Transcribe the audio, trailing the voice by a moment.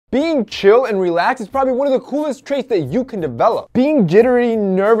Being chill and relaxed is probably one of the coolest traits that you can develop. Being jittery,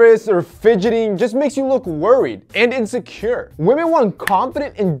 nervous, or fidgeting just makes you look worried and insecure. Women want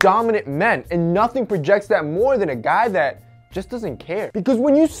confident and dominant men, and nothing projects that more than a guy that just doesn't care. Because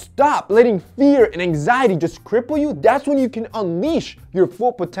when you stop letting fear and anxiety just cripple you, that's when you can unleash your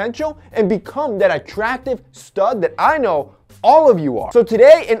full potential and become that attractive stud that I know all of you are. So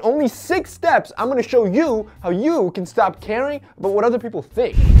today, in only 6 steps, I'm gonna show you how you can stop caring about what other people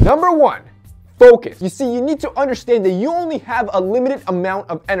think. Number 1. Focus. You see, you need to understand that you only have a limited amount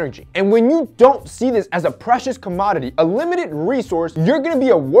of energy. And when you don't see this as a precious commodity, a limited resource, you're gonna be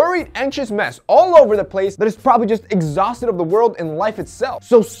a worried, anxious mess all over the place that is probably just exhausted of the world and life itself.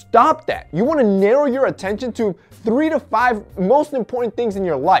 So stop that. You wanna narrow your attention to 3 to 5 most important things in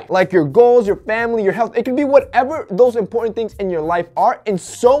your life, like your goals, your family, your health. It can be whatever those important things in your life are, and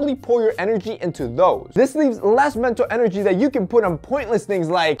solely pour your energy into those. This leaves less mental energy that you can put on pointless things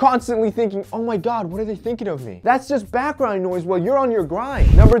like constantly thinking, oh my God, what are they thinking of me? That's just background noise while you're on your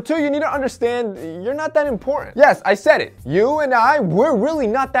grind. Number 2, you need to understand you're not that important. Yes, I said it. You and I, we're really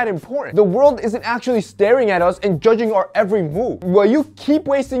not that important. The world isn't actually staring at us and judging our every move. While you keep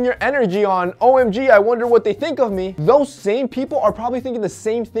wasting your energy on, OMG, I wonder what they think of me, those same people are probably thinking the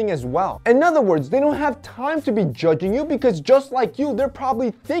same thing as well. In other words, they don't have time to be judging you because just like you, they're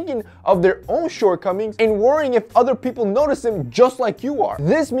probably thinking of their own shortcomings and worrying if other people notice them just like you are.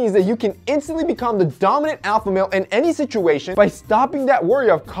 This means that you can instantly become the dominant alpha male in any situation by stopping that worry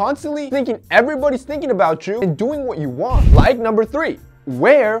of constantly thinking everybody's thinking about you and doing what you want. Like number 3.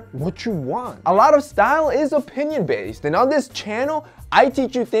 Wear what you want. A lot of style is opinion based, and on this channel, I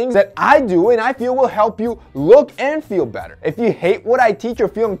teach you things that I do and I feel will help you look and feel better. If you hate what I teach or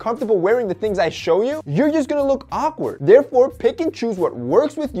feel uncomfortable wearing the things I show you, you're just gonna look awkward. Therefore, pick and choose what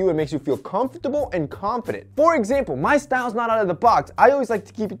works with you and makes you feel comfortable and confident. For example, my style's not out of the box. I always like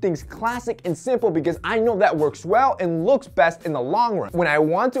to keep things classic and simple because I know that works well and looks best in the long run. When I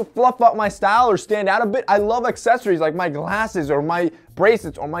want to fluff up my style or stand out a bit, I love accessories like my glasses or my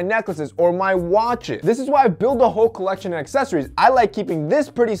bracelets or my necklaces or my watches. This is why I build a whole collection of accessories. I like keeping this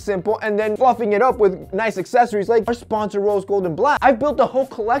pretty simple and then fluffing it up with nice accessories like our sponsor Rose Gold and Black. I've built a whole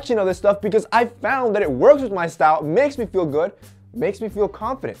collection of this stuff because I found that it works with my style, makes me feel good, makes me feel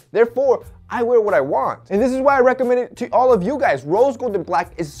confident. Therefore, I wear what I want. And this is why I recommend it to all of you guys. Rose Gold and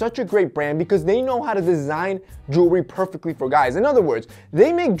Black is such a great brand because they know how to design jewelry perfectly for guys. In other words,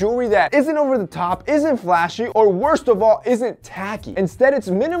 they make jewelry that isn't over the top, isn't flashy, or worst of all, isn't tacky. Instead, it's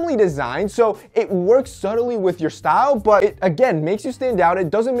minimally designed, so it works subtly with your style, but it, again, makes you stand out. It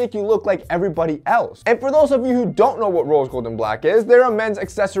doesn't make you look like everybody else. And for those of you who don't know what Rose Gold and Black is, they're a men's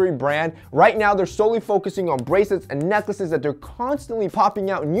accessory brand. Right now, they're solely focusing on bracelets and necklaces that they're constantly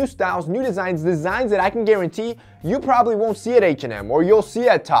popping out new styles, new designs that I can guarantee you probably won't see at H&M or you'll see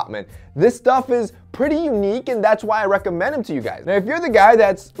at Topman. This stuff is pretty unique and that's why I recommend them to you guys. Now, if you're the guy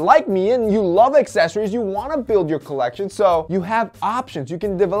that's like me and you love accessories, you want to build your collection so you have options, you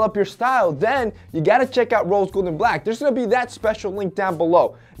can develop your style, then you got to check out Rose Gold and Black. There's going to be that special link down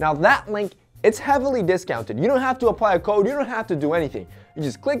below. Now, that link, it's heavily discounted. You don't have to apply a code, you don't have to do anything. You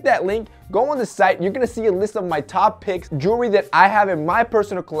just click that link, go on the site, you're gonna see a list of my top picks, jewelry that I have in my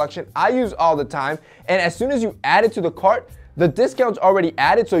personal collection, I use all the time, and as soon as you add it to the cart, the discount's already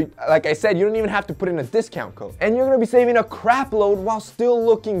added, so like I said, you don't even have to put in a discount code. And you're gonna be saving a crap load while still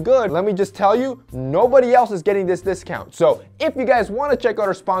looking good. Let me just tell you, nobody else is getting this discount. So if you guys wanna check out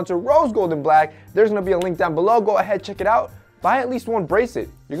our sponsor, Rose Gold and Black, there's gonna be a link down below, go ahead, check it out. Buy at least one bracelet.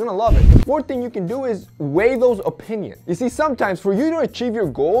 You're gonna love it. The 4th thing you can do is weigh those opinions. You see, sometimes for you to achieve your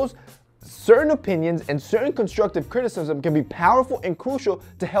goals, certain opinions and certain constructive criticism can be powerful and crucial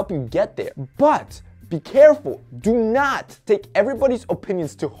to help you get there. But be careful. Do not take everybody's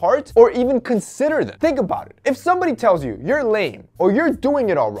opinions to heart or even consider them. Think about it. If somebody tells you you're lame or you're doing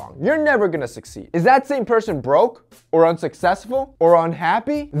it all wrong, you're never gonna succeed. Is that same person broke or unsuccessful or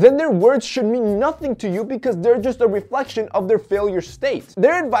unhappy? Then their words should mean nothing to you because they're just a reflection of their failure state.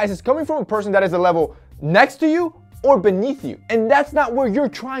 Their advice is coming from a person that is a level next to you or beneath you. And that's not where you're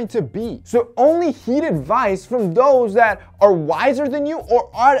trying to be. So only heed advice from those that are wiser than you or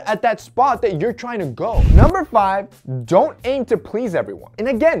are at that spot that you're trying to go. Number 5, don't aim to please everyone. And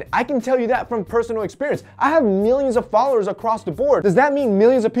again, I can tell you that from personal experience. I have millions of followers across the board. Does that mean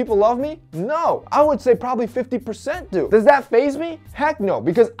millions of people love me? No, I would say probably 50% do. Does that faze me? Heck no,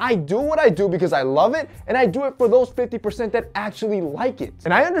 because I do what I do because I love it and I do it for those 50% that actually like it.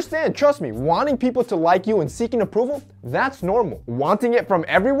 And I understand, trust me, wanting people to like you and seeking approval, that's normal. Wanting it from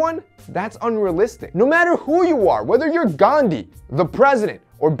everyone, that's unrealistic. No matter who you are, whether you're Gandhi, the president,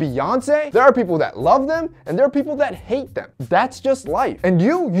 or Beyonce. There are people that love them and there are people that hate them. That's just life. And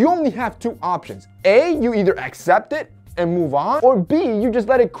you only have two options. A, you either accept it and move on, or B, you just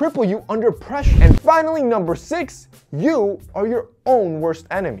let it cripple you under pressure. And finally, number 6, you are your own worst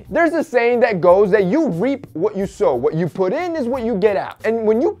enemy. There's a saying that goes that you reap what you sow. What you put in is what you get out. And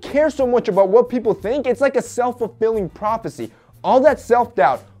when you care so much about what people think, it's like a self-fulfilling prophecy. All that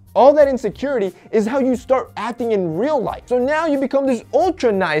self-doubt, all that insecurity is how you start acting in real life. So now you become this ultra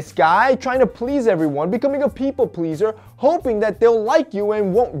nice guy trying to please everyone, becoming a people pleaser, hoping that they'll like you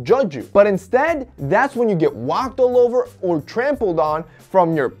and won't judge you. But instead, that's when you get walked all over or trampled on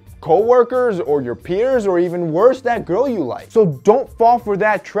from your coworkers or your peers, or even worse, that girl you like. So don't fall for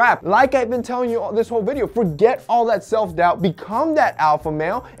that trap. Like I've been telling you this whole video, forget all that self-doubt, become that alpha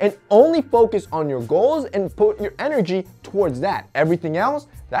male, and only focus on your goals and put your energy towards that. Everything else,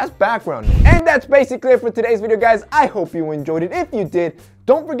 that's background. And that's basically it for today's video, guys. I hope you enjoyed it. If you did,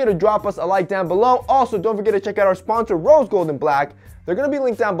 don't forget to drop us a like down below. Also, don't forget to check out our sponsor, Rose Gold and Black. They're gonna be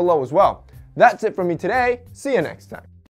linked down below as well. That's it from me today. See you next time.